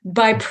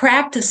by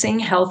practicing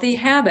healthy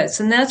habits.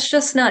 And that's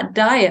just not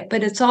diet,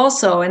 but it's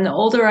also, and the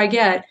older I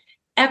get,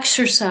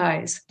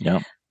 exercise. Yeah.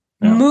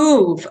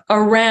 Move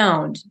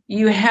around.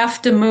 You have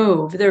to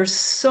move. There's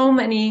so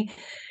many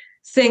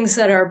things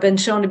that are been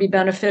shown to be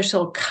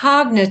beneficial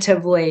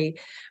cognitively,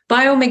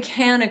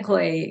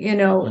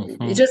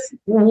 biomechanically, just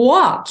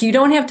walk. You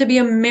don't have to be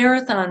a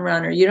marathon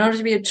runner. You don't have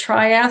to be a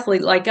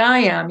triathlete like I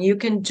am. You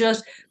can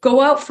just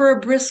go out for a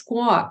brisk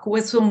walk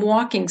with some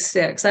walking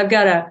sticks. I've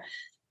got a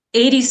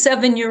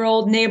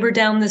 87-year-old neighbor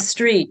down the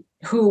street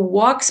who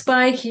walks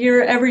by here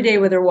every day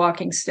with her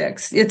walking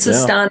sticks. It's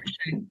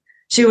astonishing.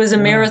 She was a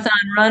marathon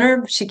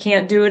runner. She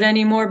can't do it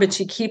anymore, but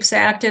she keeps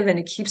active and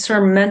it keeps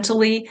her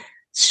mentally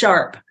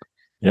sharp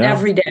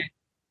every day.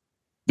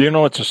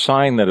 It's a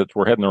sign that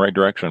we're heading the right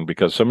direction,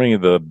 because so many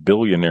of the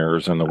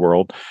billionaires in the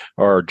world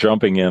are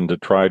jumping in to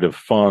try to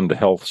fund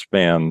health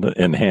span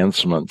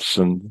enhancements.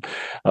 And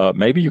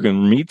maybe you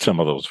can meet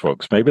some of those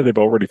folks. Maybe they've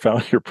already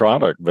found your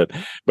product. But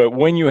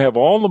when you have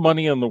all the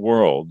money in the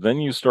world, then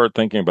you start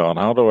thinking about,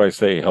 how do I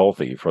stay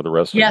healthy for the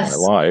rest of my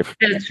life?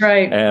 That's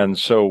right. And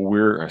so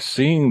we're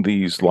seeing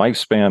these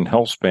lifespan,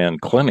 health span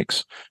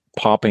clinics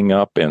popping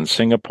up in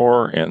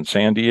Singapore, in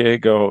San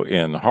Diego,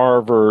 in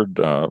Harvard,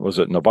 was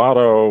it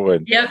Novato,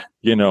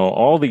 and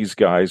all these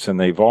guys,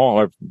 and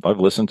I've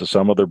listened to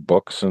some of their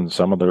books and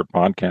some of their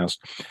podcasts.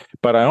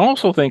 But I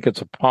also think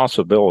it's a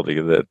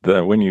possibility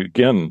that when you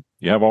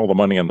have all the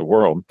money in the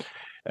world,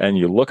 and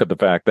you look at the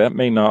fact that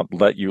may not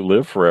let you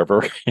live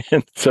forever,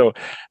 and so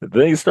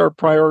they start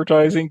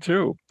prioritizing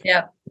too.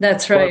 Yeah,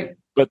 that's right.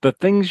 But the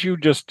things you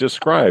just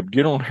described,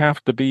 you don't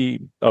have to be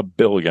a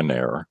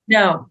billionaire.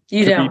 No,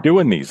 you don't. To be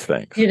doing these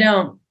things. You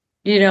don't.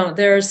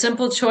 There are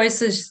simple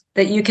choices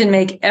that you can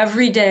make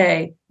every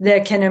day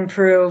that can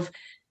improve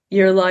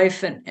your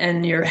life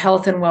and your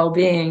health and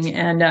well-being.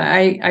 And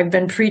I've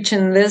been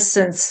preaching this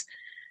since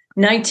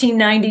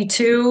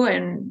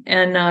 1992,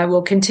 and I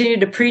will continue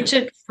to preach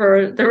it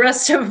for the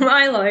rest of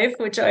my life,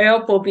 which I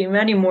hope will be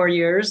many more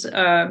years.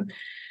 That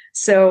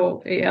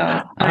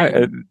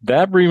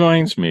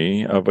reminds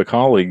me of a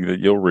colleague that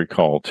you'll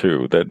recall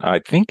too, that I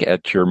think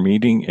at your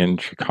meeting in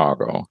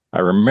Chicago, I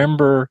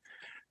remember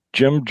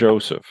Jim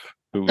Joseph.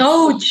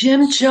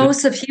 Jim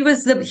Joseph. He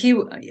was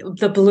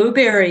the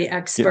blueberry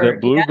expert.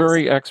 The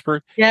blueberry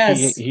expert.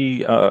 Yes.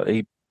 He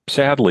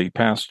sadly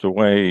passed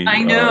away.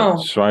 I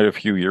know. Quite a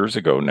few years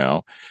ago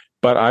now.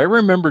 But I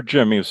remember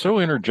Jim. He was so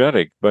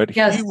energetic, but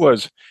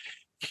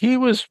he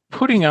was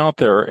putting out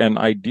there an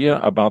idea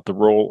about the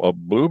role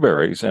of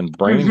blueberries and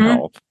brain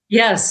health.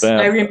 Yes, That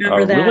I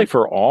remember that. really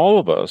for all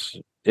of us,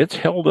 it's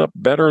held up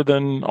better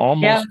than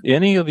almost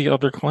any of the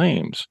other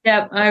claims.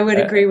 Yeah, I would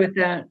agree with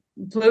that.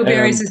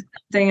 Blueberries is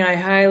something I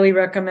highly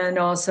recommend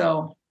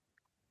also.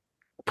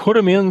 Put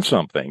them in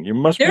something. You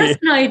must There's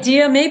an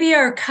idea. Maybe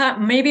our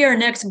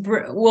next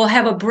we'll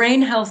have a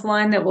brain health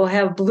line that will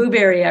have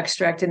blueberry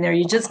extract in there.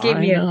 You just gave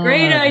me a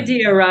great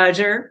idea,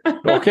 Roger.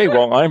 Okay,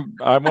 well, I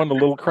want a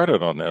little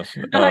credit on this.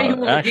 You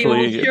will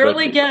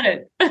surely get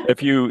it.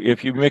 if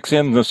you mix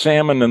in the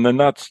salmon and the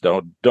nuts,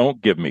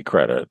 don't give me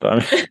credit.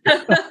 I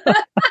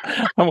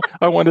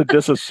want to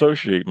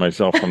disassociate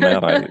myself from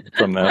that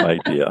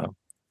idea.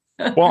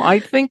 Well, I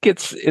think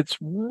it's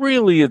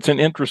an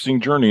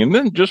interesting journey. And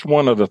then just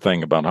one other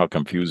thing about how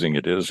confusing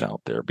it is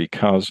out there,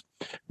 because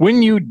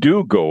when you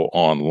do go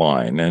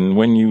online and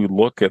when you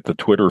look at the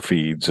Twitter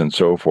feeds and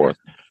so forth,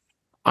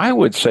 I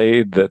would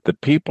say that the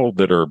people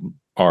that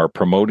are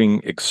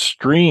promoting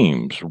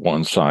extremes,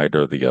 one side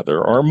or the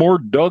other, are more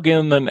dug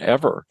in than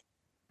ever.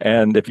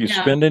 And if you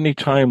spend any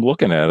time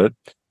looking at it,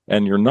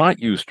 and you're not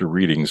used to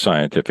reading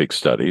scientific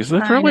studies,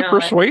 that's really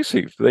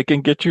persuasive. They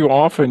can get you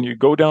off and you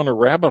go down a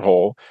rabbit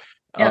hole.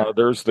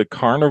 There's the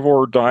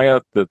carnivore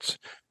diet that's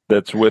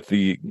with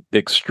the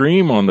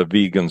extreme on the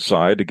vegan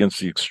side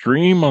against the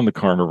extreme on the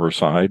carnivore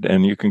side.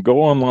 And you can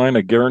go online.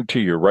 I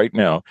guarantee you right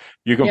now,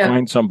 you can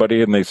find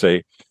somebody and they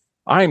say,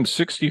 I'm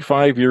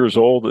 65 years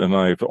old and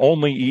I've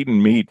only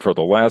eaten meat for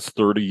the last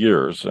 30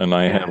 years and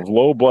I have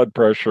low blood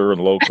pressure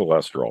and low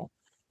cholesterol.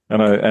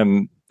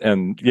 And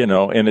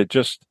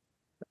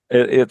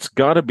it's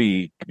got to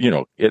be,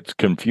 it's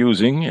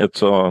confusing.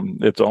 It's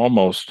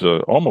almost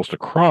a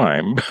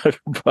crime,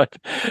 but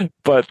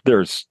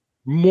there's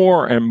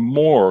more and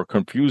more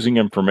confusing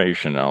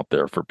information out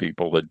there for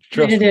people that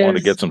just want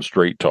to get some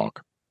straight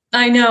talk.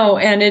 I know,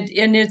 and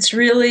it's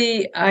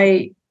really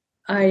I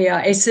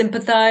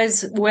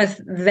sympathize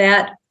with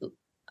that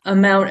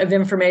amount of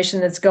information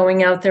that's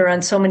going out there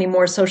on so many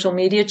more social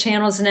media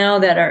channels now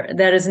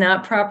that is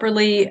not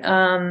properly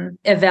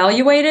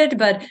evaluated.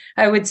 But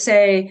I would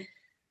say,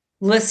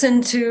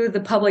 listen to the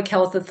public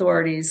health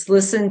authorities,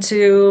 listen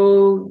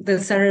to the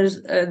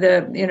centers,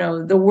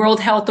 the World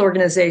Health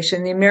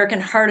Organization, the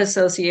American Heart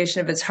Association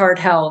of its heart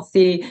health,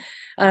 the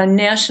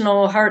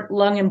National Heart,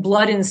 Lung, and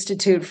Blood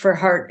Institute for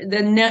Heart,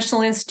 the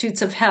National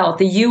Institutes of Health,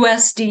 the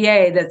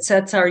USDA that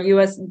sets our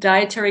U.S.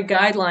 dietary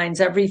guidelines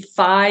every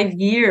 5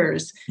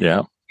 years.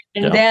 Yeah.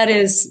 And that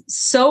is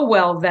so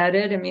well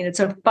vetted. I mean,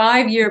 it's a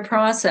 5-year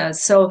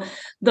process. So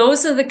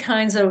those are the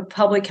kinds of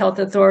public health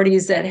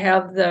authorities that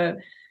have the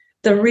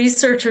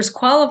researchers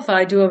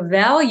qualified to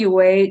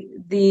evaluate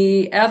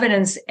the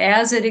evidence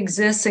as it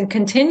exists and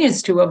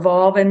continues to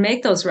evolve and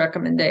make those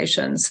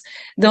recommendations.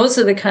 Those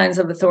are the kinds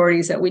of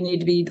authorities that we need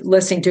to be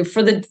listening to.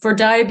 For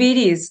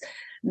diabetes,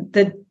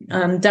 the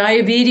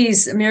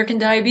American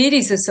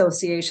Diabetes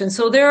Association.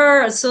 So there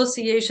are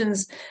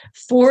associations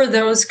for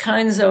those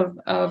kinds of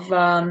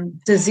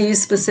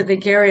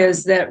disease-specific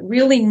areas that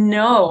really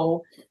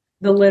know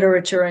the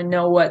literature and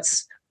know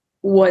what's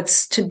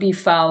to be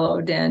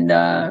followed, and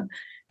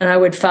I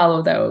would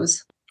follow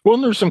those. Well,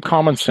 there's some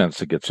common sense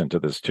that gets into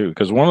this too,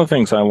 because one of the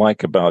things I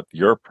like about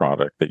your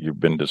product that you've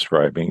been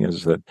describing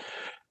is that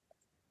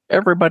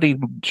everybody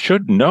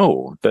should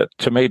know that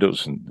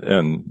tomatoes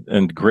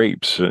and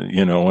grapes,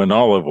 and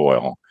olive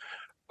oil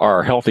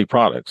are healthy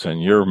products,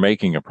 and you're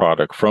making a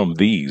product from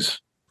these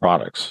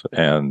products,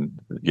 and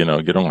you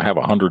don't have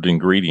 100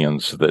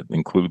 ingredients that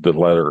include the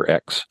letter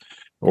X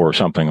or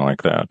something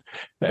like that.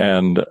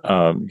 And,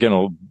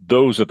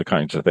 those are the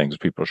kinds of things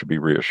people should be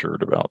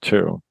reassured about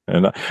too.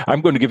 And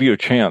I'm going to give you a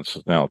chance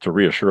now to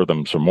reassure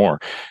them some more.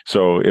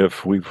 So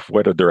if we've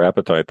whetted their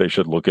appetite, they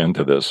should look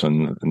into this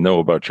and know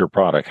about your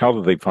product. How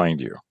do they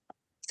find you?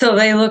 So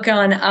they look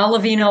on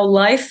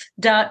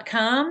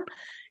olivinolife.com.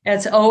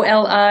 That's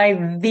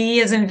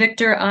OLIV as in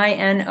Victor,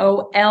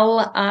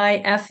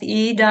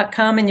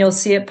 INOLIFE.com. And you'll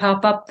see it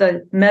pop up,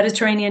 the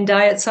Mediterranean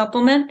diet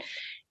supplement.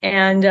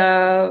 And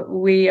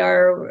we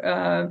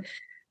are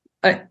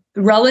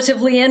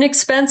relatively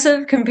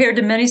inexpensive compared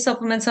to many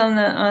supplements on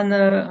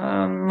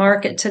the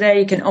market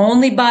today. You can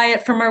only buy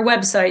it from our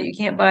website. You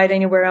can't buy it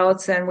anywhere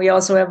else. And we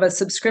also have a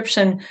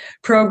subscription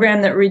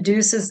program that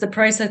reduces the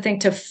price, I think,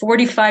 to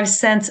 45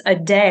 cents a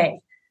day,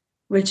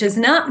 which is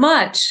not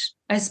much.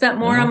 I spent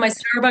more on my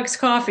Starbucks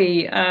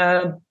coffee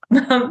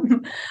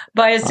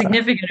by a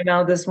significant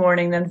amount this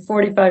morning than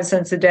 45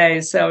 cents a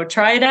day. So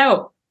try it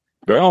out.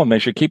 Well, and they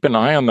should keep an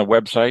eye on the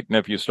website. And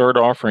if you start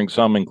offering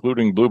some,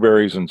 including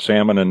blueberries and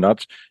salmon and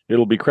nuts,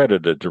 it'll be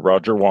credited to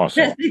Roger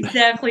Wasson. That's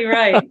exactly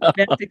right.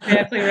 That's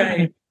exactly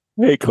right.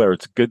 Hey, Claire,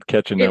 it's good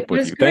catching up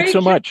with you. Thanks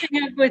so much.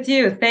 Catching up with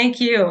you.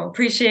 Thank you.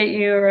 Appreciate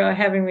you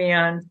having me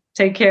on.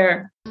 Take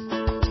care.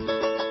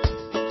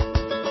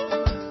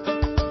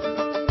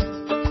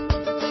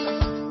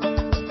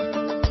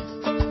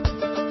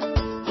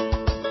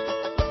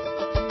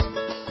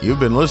 You've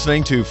been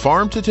listening to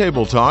Farm to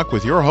Table Talk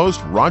with your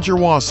host, Roger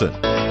Wasson.